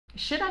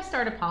Should I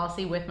start a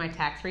policy with my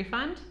tax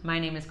refund? My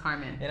name is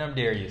Carmen. And I'm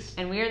Darius.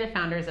 And we are the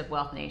founders of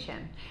Wealth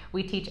Nation.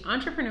 We teach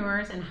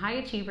entrepreneurs and high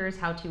achievers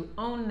how to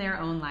own their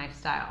own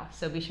lifestyle.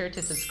 So be sure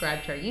to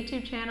subscribe to our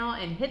YouTube channel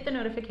and hit the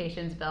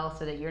notifications bell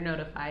so that you're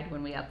notified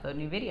when we upload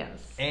new videos.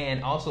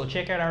 And also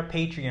check out our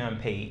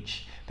Patreon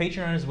page.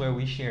 Patreon is where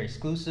we share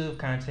exclusive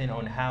content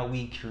on how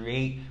we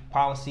create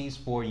policies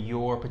for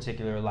your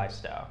particular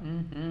lifestyle.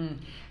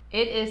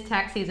 It is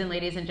tax season,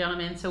 ladies and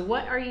gentlemen, so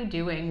what are you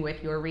doing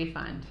with your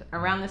refund?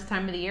 Around this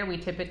time of the year, we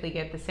typically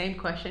get the same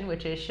question,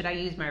 which is, should I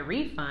use my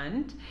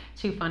refund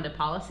to fund a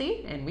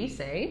policy? And we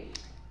say,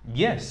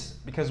 yes,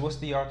 because what's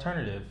the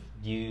alternative?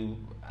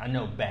 I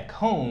know back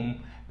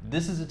home,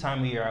 this is the time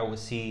of year I would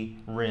see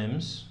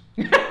rims.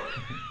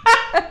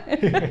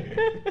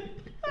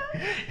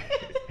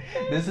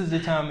 This is the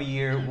time of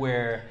year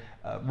where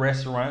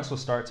restaurants will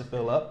start to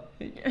fill up.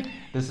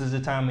 This is the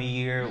time of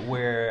year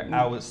where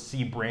I would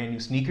see brand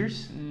new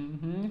sneakers.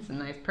 Some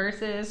nice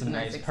purses, some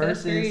nice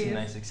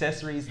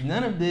accessories.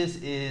 None of this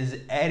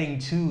is adding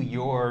to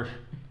your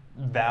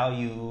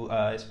value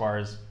as far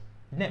as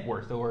net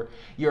worth or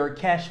your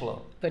cash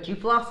flow. But you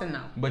flossing though.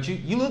 But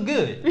you look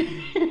good.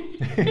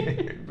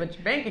 But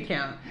your bank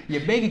account.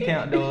 Your bank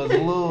account though is a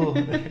little,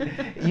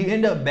 you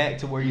end up back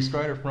to where you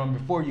started from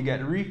before you got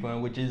the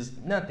refund, which is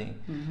nothing.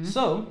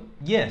 So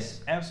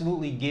yes,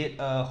 absolutely get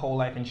a whole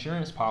life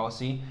insurance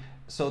policy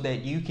so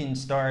that you can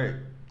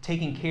start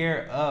taking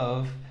care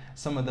of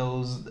some of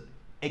those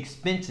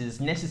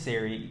expenses,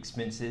 necessary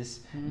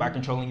expenses, by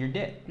controlling your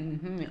debt.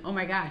 Oh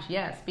my gosh,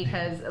 yes,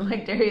 because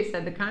like Darius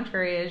said, the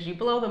contrary is you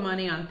blow the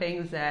money on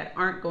things that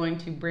aren't going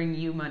to bring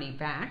you money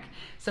back.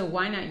 So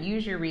why not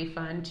use your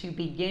refund to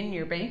begin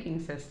your banking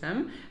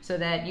system so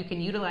that you can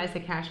utilize the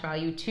cash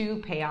value to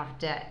pay off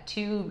debt,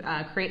 to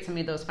create some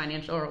of those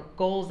financial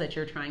goals that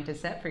you're trying to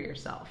set for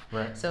yourself.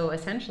 Right. So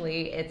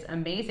essentially, it's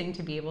amazing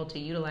to be able to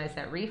utilize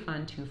that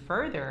refund to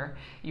further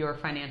your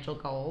financial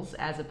goals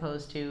as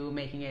opposed to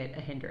making it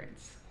a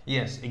hindrance.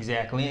 Yes,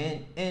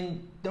 exactly.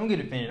 And don't get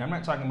offended. I'm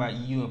not talking about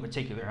you in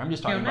particular. I'm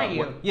just talking about you.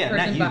 what, yeah, Person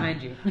not you.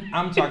 Behind you.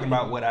 I'm talking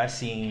about what I've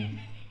seen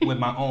with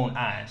my own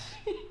eyes.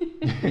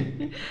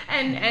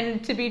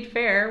 And to be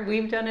fair,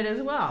 we've done it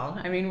as well.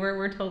 I mean,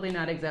 we're totally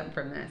not exempt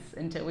from this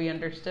until we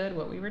understood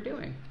what we were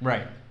doing.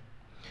 Right.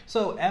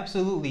 So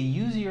absolutely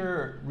use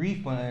your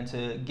refund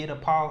to get a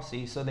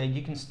policy so that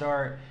you can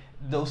start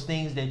those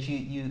things that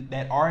you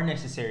that are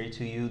necessary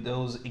to you,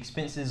 those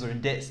expenses or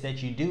debts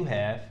that you do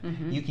have.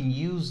 You can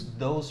use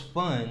those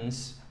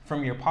funds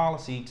from your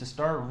policy to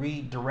start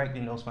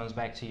redirecting those funds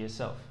back to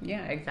yourself.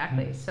 Yeah,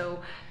 exactly. So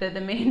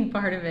the main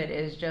part of it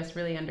is just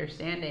really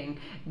understanding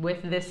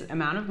with this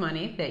amount of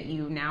money that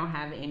you now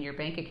have in your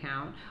bank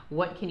account,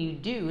 what can you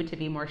do to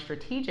be more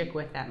strategic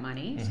with that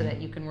money so that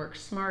you can work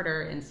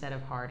smarter instead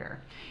of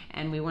harder.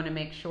 And we want to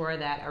make sure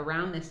that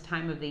around this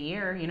time of the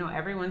year, you know,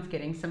 everyone's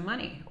getting some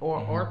money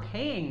or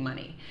paying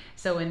money.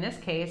 So in this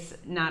case,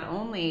 not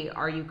only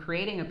are you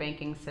creating a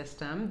banking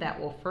system that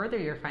will further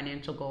your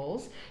financial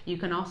goals, you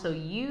can also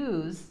use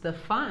the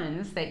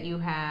funds that you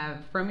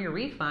have from your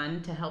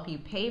refund to help you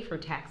pay for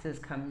taxes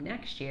come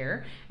next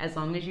year, as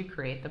long as you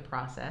create the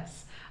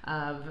process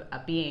of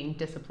being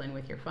disciplined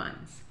with your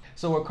funds.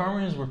 So what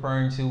Carmen is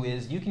referring to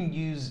is you can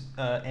use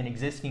an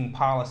existing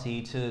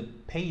policy to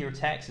pay your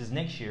taxes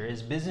next year.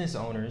 As business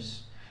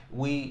owners,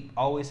 we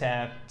always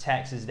have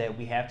taxes that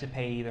we have to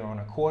pay either on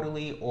a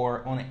quarterly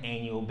or on an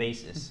annual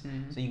basis.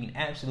 So you can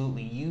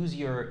absolutely use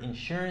your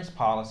insurance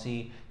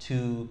policy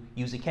to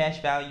use the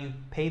cash value,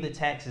 pay the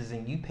taxes,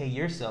 and you pay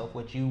yourself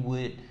what you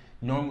would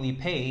normally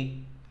pay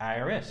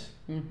IRS.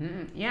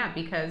 Yeah,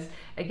 because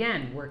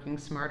again, working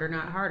smarter,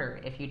 not harder.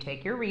 If you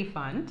take your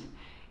refund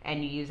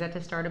and you use that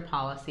to start a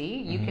policy,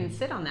 you can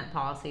sit on that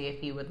policy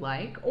if you would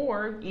like,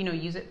 or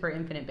use it for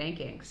infinite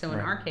banking. So in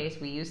our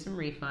case, we use some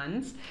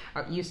refunds,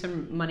 or use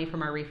some money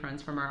from our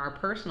refunds from our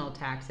personal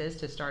taxes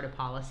to start a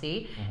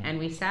policy, and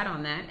we sat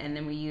on that, and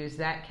then we use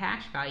that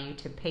cash value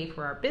to pay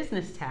for our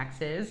business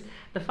taxes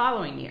the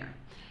following year.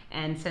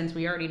 And since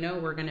we already know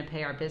we're going to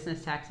pay our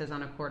business taxes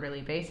on a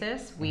quarterly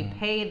basis, we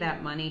pay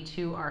that money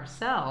to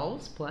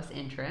ourselves plus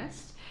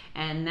interest.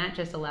 And that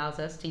just allows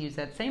us to use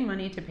that same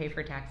money to pay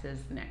for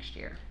taxes next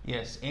year.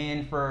 Yes,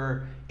 and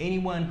for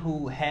anyone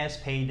who has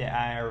paid the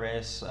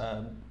IRS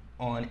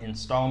on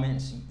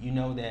installments, you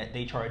know that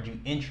they charge you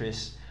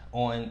interest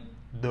on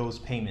those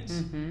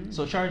payments.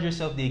 So charge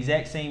yourself the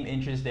exact same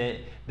interest that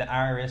the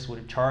IRS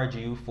would charge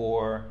you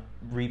for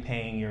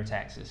repaying your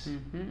taxes.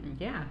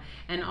 Yeah,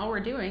 and all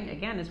we're doing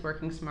again is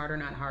working smarter,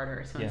 not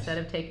harder. So instead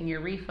of taking your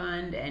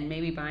refund and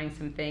maybe buying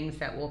some things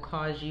that will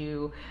cause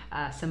you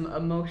some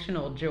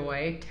emotional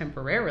joy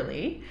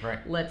temporarily,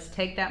 let's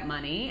take that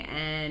money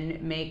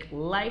and make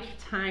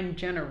lifetime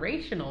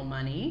generational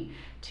money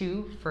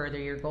to further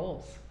your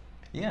goals.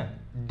 Yeah,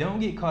 don't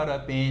get caught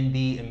up in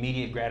the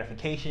immediate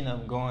gratification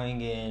of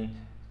going and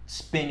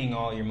spending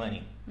all your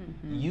money.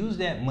 Use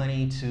that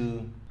money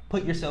to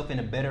put yourself in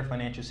a better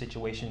financial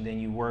situation than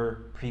you were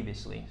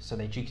previously so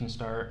that you can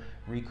start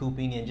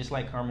recouping and, just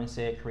like Carmen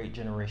said, create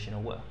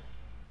generational wealth.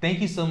 Thank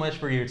you so much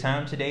for your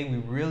time today. We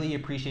really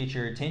appreciate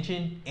your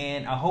attention,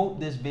 and I hope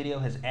this video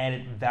has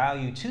added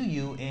value to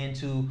you and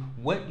to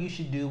what you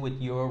should do with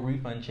your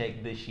refund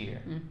check this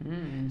year.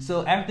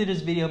 So after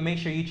this video, make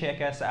sure you check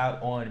us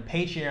out on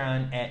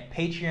Patreon at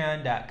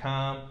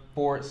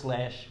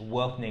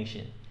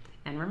patreon.com/WealthNation.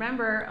 And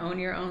remember, own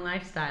your own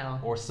lifestyle.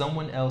 Or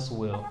someone else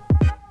will.